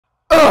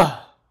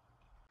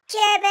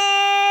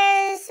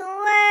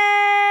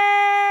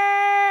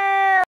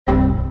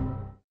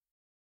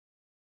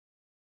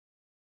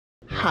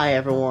Hi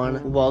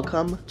everyone,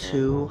 welcome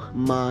to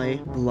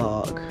my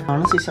vlog.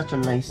 Honestly, such a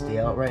nice day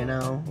out right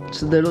now.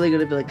 It's literally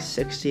gonna be like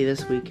 60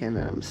 this weekend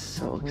and I'm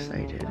so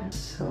excited.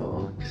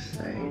 So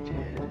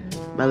excited.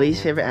 My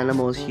least favorite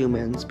animal is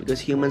humans because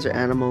humans are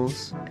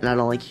animals and I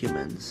don't like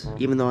humans,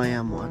 even though I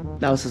am one.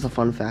 That was just a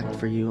fun fact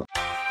for you.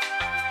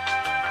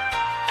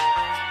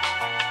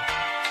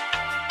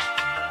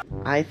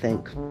 I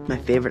think my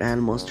favorite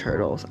animal is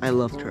turtles. I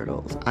love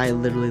turtles. I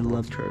literally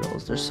love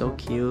turtles. They're so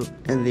cute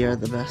and they are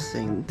the best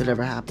thing that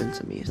ever happened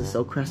to me. It's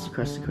so crusty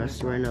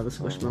right now, the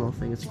squishmallow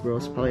thing. It's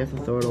gross. Probably have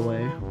to throw it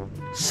away.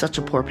 Such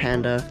a poor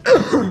panda.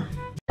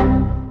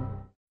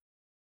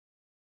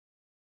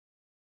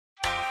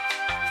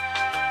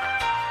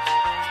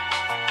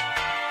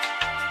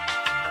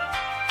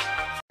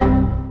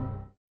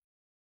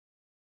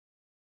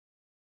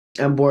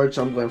 I'm bored,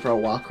 so I'm going for a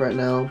walk right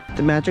now.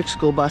 The Magic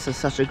School Bus is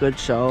such a good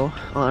show,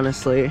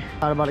 honestly. I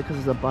thought about it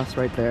because there's a bus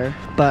right there.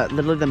 But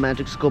literally the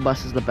Magic School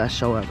Bus is the best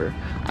show ever.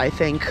 I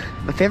think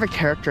my favorite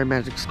character in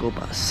Magic School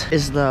Bus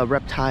is the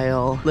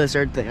reptile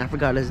lizard thing. I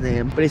forgot his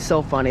name, but he's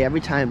so funny.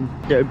 Every time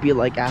there'd be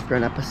like after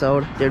an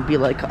episode, there'd be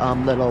like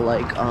little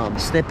like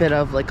snippet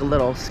of like a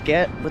little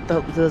skit with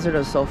the lizard. It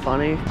was so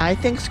funny. I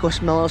think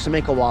Squishmallows should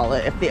make a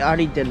wallet. If they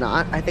already did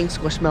not, I think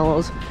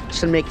Squishmallows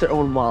should make their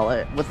own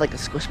wallet with like a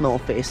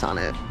Squishmallow face on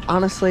it.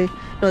 Honestly,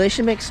 no, they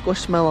should make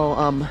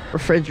Squishmallow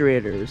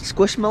refrigerators.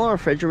 Squishmallow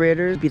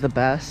refrigerators would be the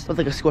best with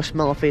like a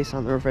Squishmallow face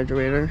on the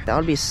refrigerator. That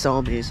would be so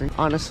amazing.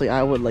 Honestly,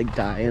 I would like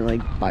die and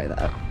like buy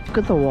that. Look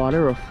at the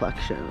water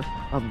reflection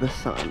of the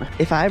sun.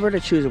 If I were to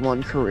choose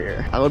one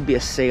career, I would be a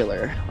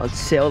sailor. I would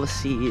sail the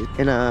sea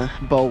in a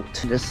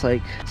boat and just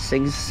like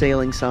sing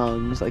sailing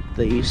songs like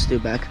they used to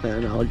back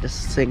then. I would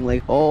just sing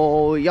like,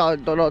 oh yeah,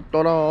 da da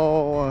da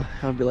da.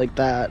 I would be like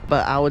that.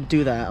 But I would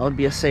do that. I would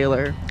be a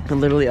sailor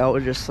and literally I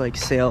would just like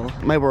sail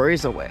my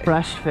worries away.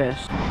 Fresh fish.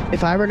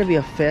 If I were to be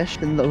a fish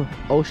in the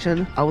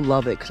ocean, I would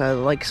love it because I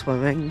like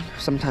swimming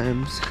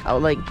sometimes. I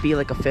would like be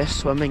like a fish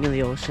swimming in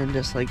the ocean,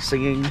 just like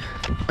singing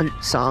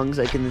songs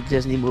like in the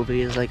Disney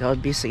movies. Like I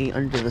would be singing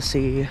Under the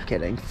Sea.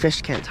 Kidding.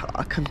 Fish can't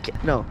talk.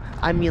 No,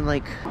 I mean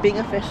like being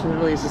a fish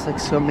literally is just like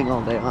swimming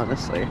all day,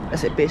 honestly.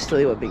 That's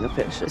basically what being a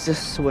fish is. It's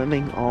just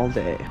swimming all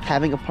day,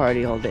 having a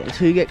party all day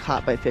until you get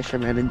caught by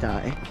fishermen and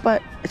die.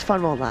 But it's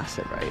fun while it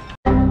lasted, right?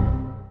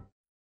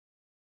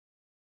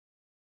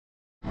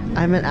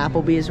 I'm at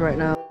Applebee's right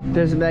now.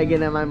 There's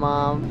Megan and my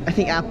mom. I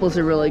think apples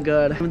are really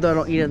good, even though I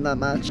don't eat them that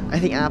much. I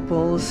think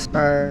apples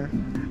are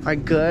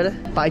good,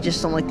 but I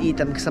just don't like to eat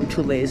them because I'm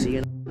too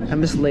lazy.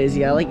 I'm just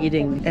lazy. I like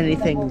eating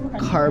anything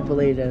carb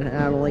related, and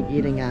I don't like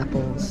eating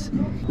apples.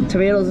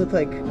 Tomatoes look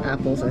like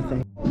apples, I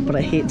think, but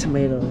I hate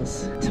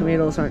tomatoes.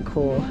 Tomatoes aren't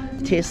cool.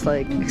 It tastes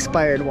like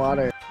expired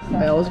water.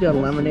 I always get a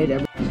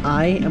lemonade.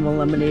 I am a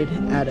lemonade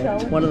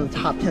addict. One of the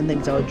top 10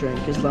 things I would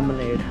drink is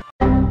lemonade.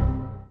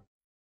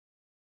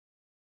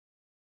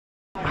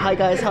 Hi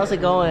guys, how's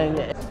it going?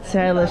 Say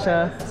hi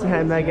Alicia, say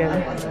hi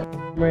Megan,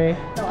 Marie.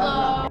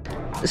 Hello.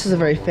 This is a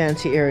very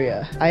fancy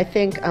area. I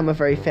think I'm a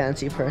very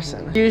fancy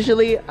person.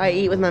 Usually I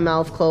eat with my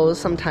mouth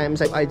closed,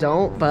 sometimes I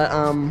don't, but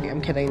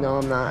I'm kidding, no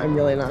I'm not. I'm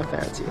really not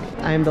fancy.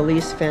 I'm the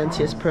least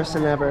fanciest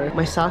person ever.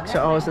 My socks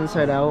are always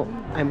inside out.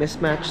 I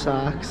mismatch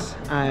socks.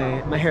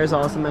 My hair is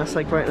always a mess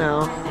like right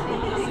now.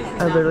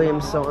 I literally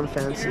am so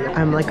unfancy.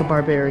 I'm like a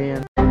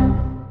barbarian.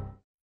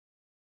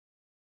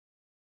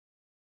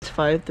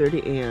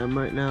 5:30 a.m.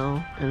 right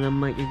now and I'm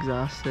like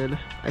exhausted.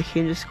 I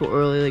came to school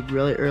early, like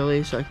really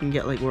early, so I can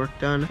get like work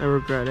done. I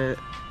regret it.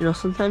 You know,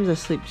 sometimes I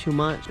sleep too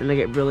much and I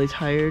get really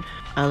tired.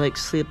 I like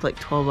sleep like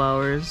 12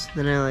 hours,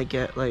 then I like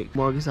get like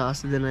more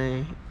exhausted than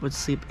I would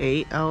sleep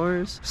 8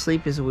 hours.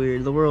 Sleep is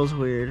weird. The world's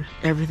weird.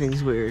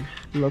 Everything's weird.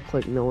 Look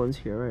like no one's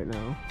here right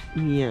now.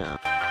 Yeah.